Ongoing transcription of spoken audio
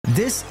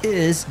This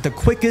is the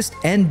quickest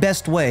and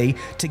best way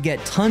to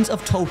get tons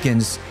of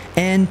tokens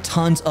and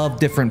tons of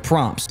different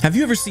prompts. Have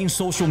you ever seen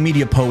social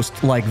media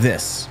posts like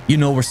this? You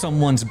know, where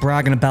someone's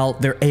bragging about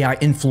their AI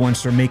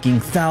influencer making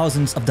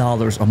thousands of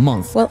dollars a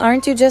month. Well,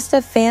 aren't you just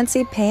a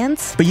fancy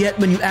pants? But yet,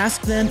 when you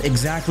ask them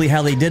exactly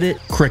how they did it,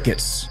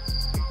 crickets.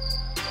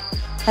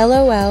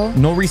 LOL.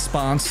 No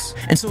response.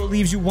 And so it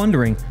leaves you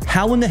wondering,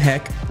 how in the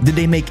heck did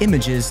they make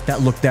images that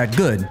look that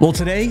good? Well,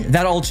 today,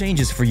 that all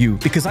changes for you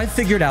because I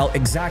figured out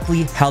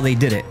exactly how they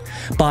did it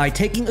by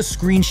taking a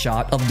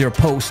screenshot of their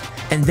post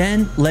and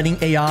then letting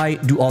AI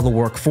do all the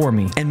work for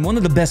me. And one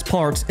of the best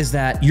parts is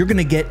that you're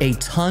gonna get a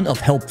ton of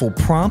helpful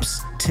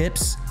prompts,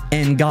 tips,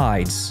 and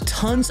guides.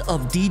 Tons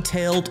of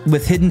detailed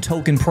with hidden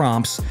token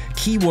prompts,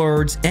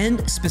 keywords,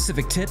 and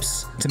specific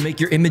tips to make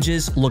your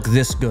images look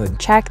this good.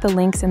 Check the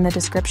links in the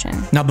description.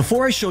 Now,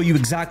 before I show you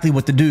exactly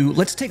what to do,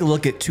 let's take a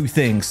look at two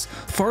things.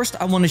 First,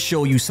 I want to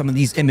show you some of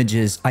these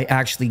images I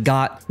actually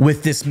got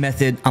with this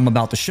method I'm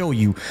about to show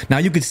you. Now,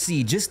 you can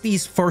see just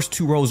these first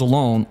two rows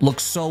alone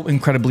look so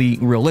incredibly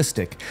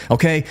realistic,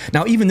 okay?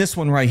 Now, even this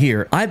one right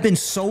here, I've been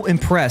so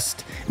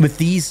impressed with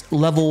these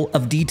level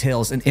of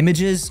details and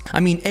images.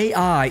 I mean,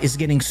 AI is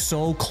getting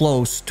so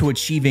close to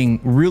achieving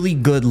really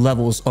good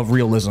levels of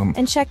realism.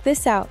 And check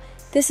this out.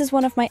 This is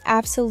one of my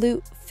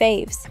absolute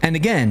faves. And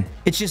again,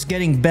 it's just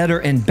getting better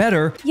and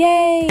better.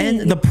 Yay!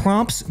 And the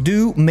prompts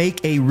do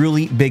make a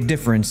really big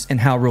difference in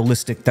how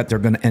realistic that they're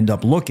going to end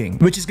up looking,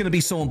 which is going to be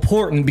so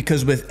important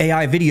because with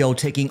AI video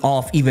taking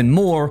off even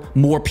more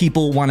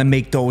people want to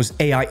make those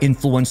AI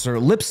influencer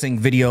lip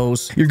sync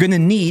videos. You're going to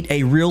need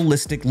a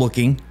realistic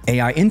looking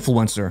AI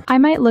influencer. I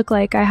might look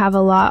like I have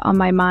a lot on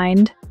my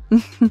mind.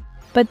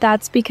 But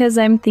that's because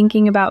I'm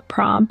thinking about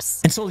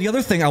prompts. And so the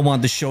other thing I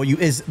wanted to show you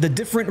is the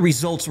different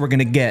results we're going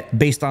to get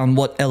based on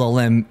what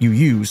LLM you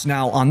use.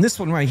 Now, on this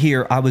one right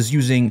here, I was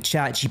using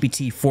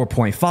ChatGPT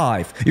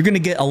 4.5. You're going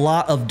to get a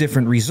lot of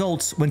different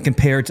results when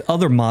compared to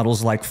other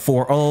models like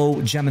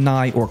 4.0,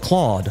 Gemini, or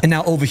Claude. And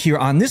now over here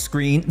on this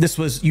screen, this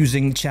was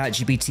using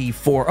ChatGPT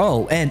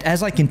 4.0. And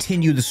as I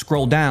continue to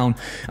scroll down,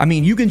 I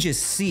mean, you can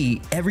just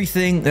see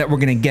everything that we're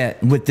going to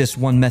get with this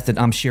one method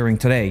I'm sharing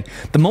today.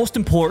 The most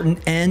important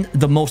and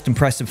the most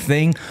impressive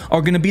thing are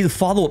going to be the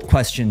follow-up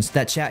questions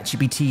that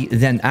ChatGPT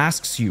then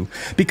asks you.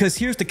 Because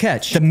here's the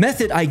catch. The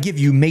method I give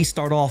you may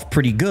start off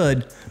pretty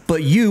good,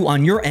 but you,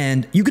 on your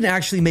end, you can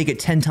actually make it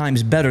 10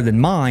 times better than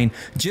mine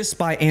just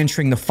by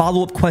answering the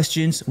follow-up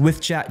questions with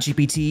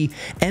ChatGPT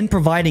and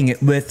providing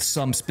it with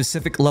some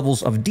specific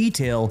levels of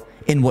detail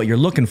in what you're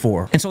looking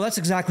for. And so that's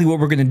exactly what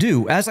we're going to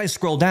do. As I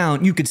scroll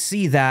down, you could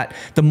see that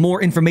the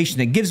more information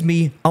it gives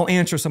me, I'll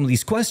answer some of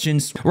these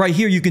questions. Right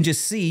here, you can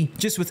just see,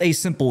 just with a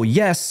simple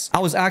yes, I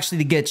was actually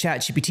to get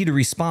ChatGPT to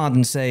respond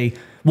and say,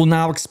 we'll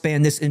now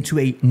expand this into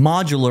a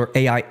modular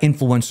AI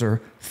influencer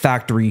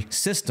factory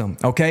system,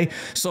 okay?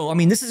 So, I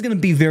mean, this is going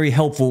to be very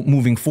helpful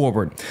moving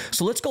forward.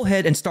 So let's go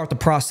ahead and start the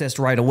process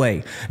right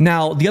away.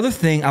 Now, the other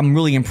thing I'm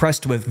really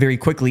impressed with very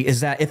quickly is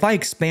that if I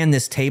expand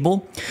this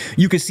table,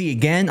 you can see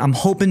again, I'm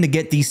hoping to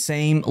get the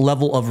same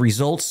level of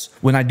results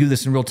when I do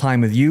this in real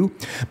time with you.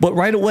 But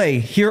right away,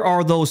 here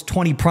are those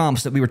 20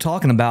 prompts that we were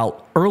talking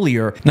about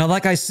earlier. Now,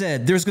 like I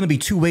said, there's going to be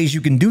two ways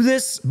you can do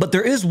this, but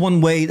there is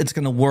one way that's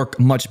going to work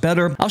much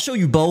better. I'll show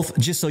you both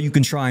just so you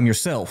can try them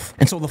yourself.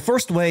 And so the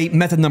first way,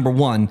 method number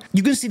one,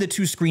 you can see the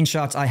two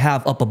screenshots I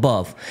have up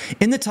above.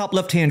 In the top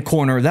left-hand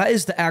corner, that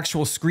is the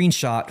actual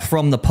screenshot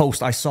from the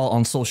post I saw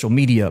on social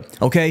media,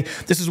 okay?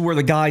 This is where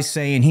the guy's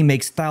saying he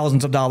makes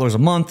thousands of dollars a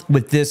month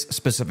with this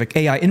specific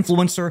AI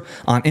influencer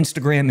on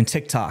Instagram and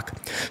TikTok.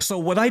 So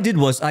what I did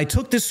was I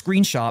took this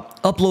screenshot,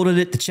 uploaded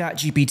it to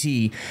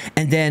ChatGPT,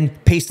 and then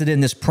pasted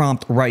in this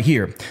prompt right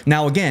here.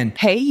 Now again,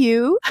 hey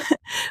you,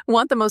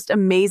 want the most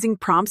amazing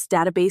prompts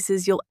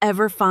databases you'll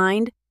ever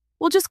find?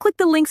 Well, just click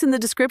the links in the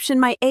description,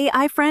 my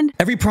AI friend.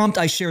 Every prompt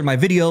I share in my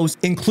videos,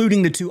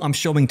 including the two I'm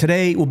showing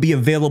today, will be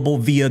available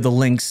via the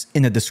links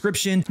in the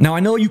description. Now, I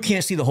know you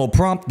can't see the whole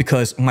prompt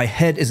because my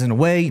head is in the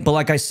way, but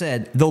like I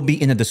said, they'll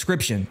be in the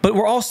description. But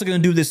we're also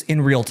going to do this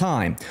in real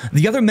time.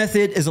 The other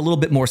method is a little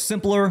bit more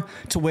simpler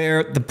to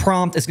where the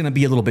prompt is going to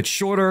be a little bit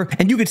shorter.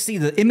 And you can see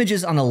the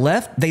images on the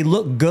left, they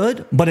look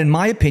good, but in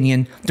my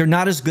opinion, they're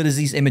not as good as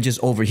these images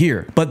over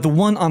here. But the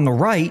one on the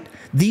right,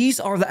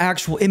 these are the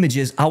actual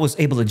images I was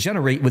able to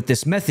generate with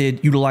this method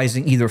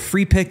utilizing either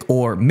FreePic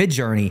or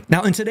Midjourney.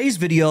 Now, in today's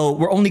video,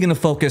 we're only going to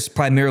focus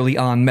primarily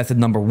on method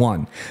number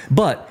one.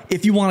 But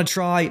if you want to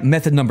try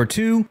method number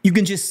two, you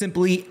can just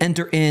simply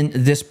enter in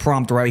this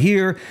prompt right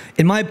here.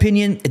 In my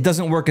opinion, it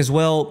doesn't work as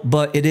well,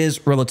 but it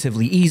is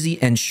relatively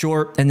easy and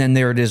short. And then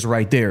there it is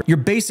right there. You're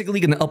basically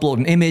going to upload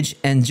an image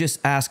and just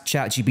ask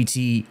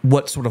ChatGPT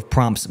what sort of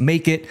prompts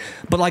make it.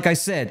 But like I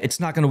said, it's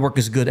not going to work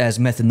as good as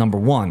method number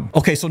one.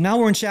 Okay, so now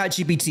we're in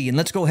ChatGPT and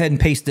let's go ahead and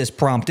paste this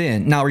prompt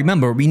in. Now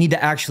remember, we need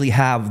to actually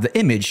have the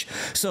image.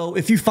 So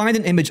if you find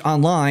an image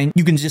online,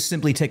 you can just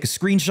simply take a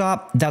screenshot.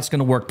 That's going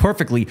to work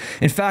perfectly.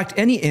 In fact,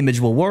 any image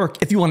will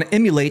work if you want to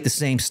emulate the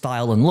same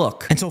style and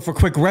look. And so for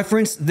quick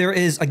reference, there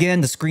is,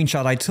 again, the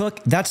screenshot I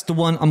took. That's the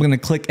one I'm going to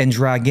click and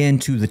drag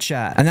into the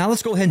chat. And now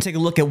let's go ahead and take a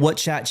look at what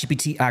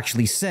ChatGPT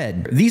actually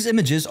said. These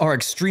images are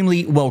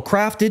extremely well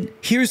crafted.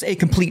 Here's a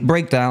complete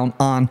breakdown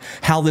on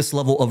how this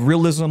level of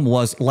realism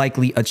was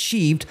likely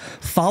achieved,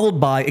 followed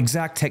by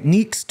exact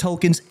techniques,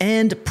 tokens,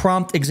 and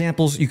prompt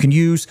examples you can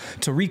use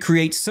to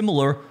recreate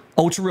similar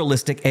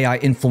ultra-realistic AI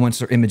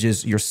influencer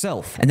images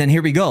yourself. And then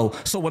here we go.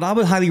 So what I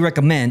would highly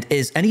recommend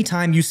is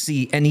anytime you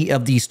see any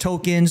of these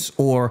tokens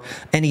or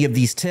any of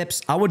these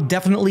tips, I would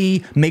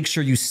definitely make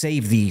sure you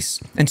save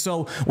these. And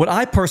so what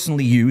I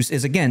personally use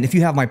is, again, if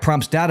you have my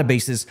prompts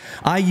databases,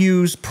 I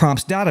use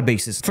prompts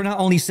databases for not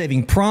only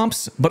saving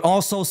prompts, but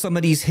also some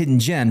of these hidden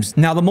gems.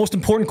 Now, the most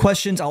important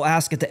questions I'll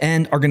ask at the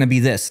end are going to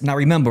be this. Now,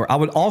 remember, I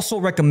would also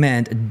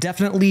recommend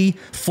definitely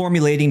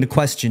formulating the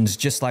questions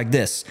just like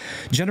this.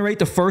 Generate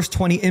the first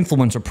 20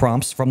 influencer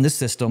prompts from this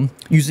system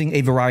using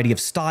a variety of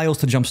styles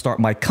to jumpstart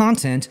my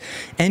content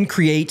and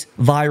create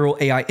viral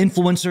AI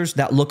influencers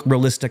that look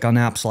realistic on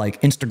apps like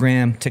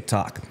Instagram,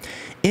 TikTok.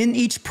 In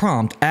each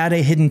prompt, add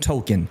a hidden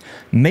token.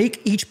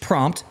 Make each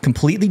prompt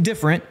completely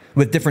different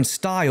with different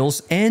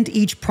styles, and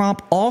each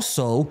prompt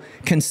also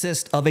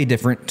consists of a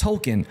different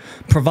token.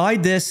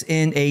 Provide this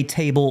in a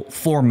table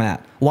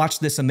format. Watch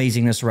this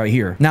amazingness right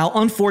here. Now,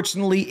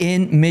 unfortunately,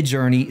 in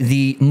Midjourney,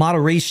 the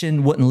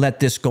moderation wouldn't let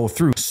this go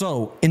through.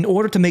 So in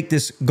order to make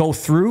this go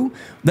through,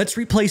 let's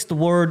replace the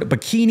word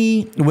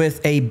bikini with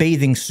a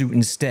bathing suit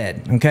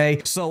instead,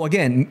 okay? So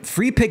again,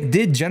 FreePic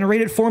did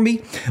generate it for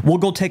me. We'll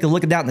go take a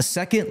look at that in a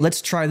second.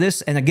 Let's try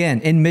this. And again,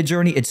 in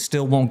Midjourney, it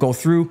still won't go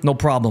through. No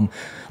problem.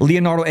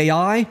 Leonardo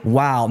AI.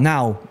 Wow.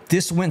 Now,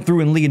 this went through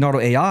in Leonardo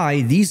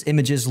AI. These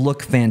images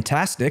look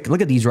fantastic.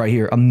 Look at these right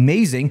here.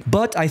 Amazing.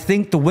 But I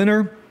think the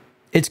winner,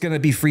 it's going to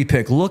be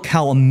FreePic. Look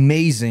how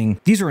amazing.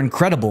 These are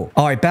incredible.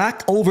 All right,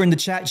 back over in the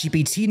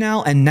ChatGPT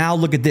now. And now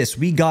look at this.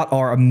 We got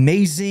our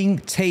amazing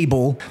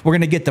table. We're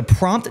going to get the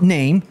prompt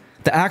name,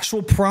 the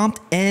actual prompt,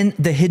 and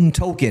the hidden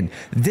token.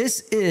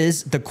 This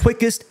is the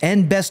quickest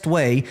and best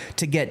way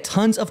to get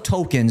tons of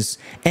tokens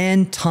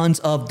and tons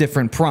of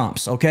different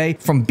prompts, okay?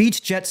 From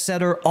beach jet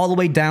setter all the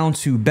way down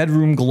to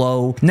bedroom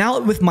glow. Now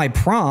with my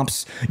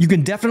prompts, you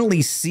can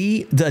definitely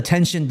see the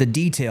attention to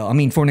detail. I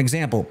mean, for an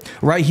example,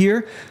 right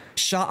here,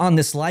 shot on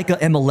this Leica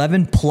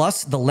M11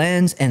 plus the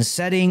lens and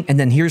setting, and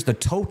then here's the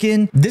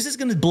token. This is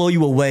going to blow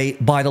you away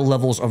by the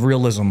levels of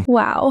realism.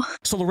 Wow.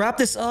 So to wrap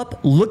this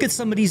up, look at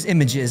some of these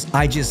images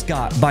I just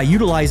got by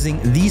utilizing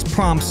these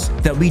prompts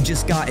that we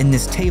just got in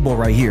this table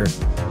right here.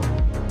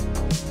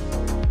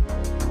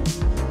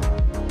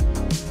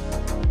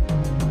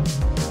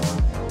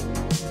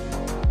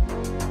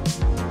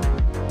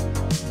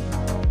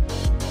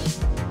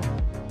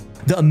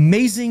 The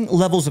amazing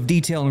levels of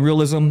detail and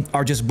realism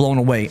are just blown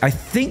away. I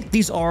think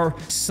these are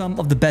some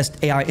of the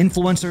best AI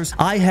influencers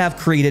I have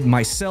created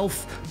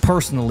myself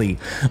personally.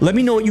 Let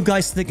me know what you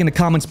guys think in the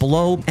comments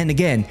below. And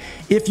again,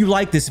 if you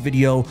like this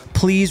video,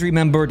 please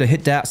remember to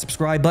hit that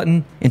subscribe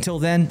button. Until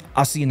then,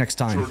 I'll see you next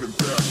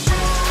time.